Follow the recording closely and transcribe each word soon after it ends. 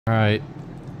Alright,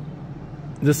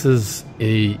 this is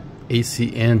a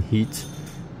AC and heat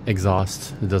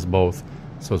exhaust. It does both.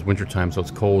 So it's winter time, so it's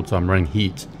cold, so I'm running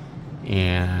heat.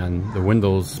 And the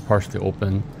window's partially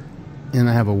open. And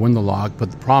I have a window lock, but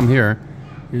the problem here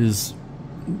is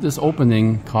this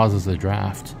opening causes a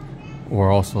draft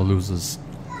or also loses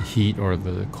the heat or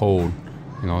the cold.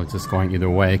 You know, it's just going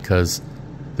either way because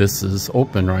this is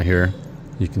open right here.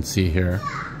 You can see here.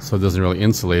 So it doesn't really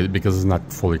insulate it because it's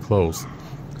not fully closed.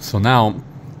 So now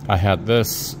I had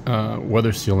this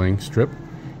weather sealing strip,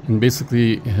 and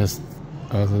basically it has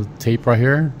tape right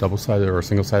here, double-sided or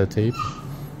single-sided tape,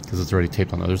 because it's already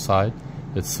taped on the other side.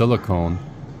 It's silicone,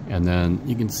 and then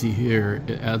you can see here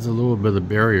it adds a little bit of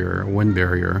barrier, wind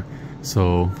barrier,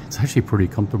 so it's actually pretty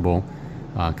comfortable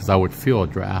because I would feel a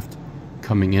draft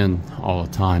coming in all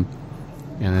the time,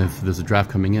 and if there's a draft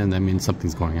coming in, that means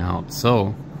something's going out.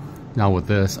 So now with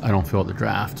this, I don't feel the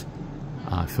draft.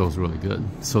 It feels really good.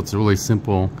 So it's a really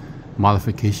simple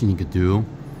modification you could do,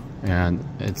 and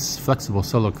it's flexible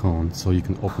silicone, so you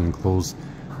can open and close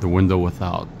the window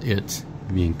without it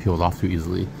being peeled off too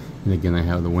easily. And again, I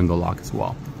have the window lock as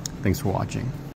well. Thanks for watching.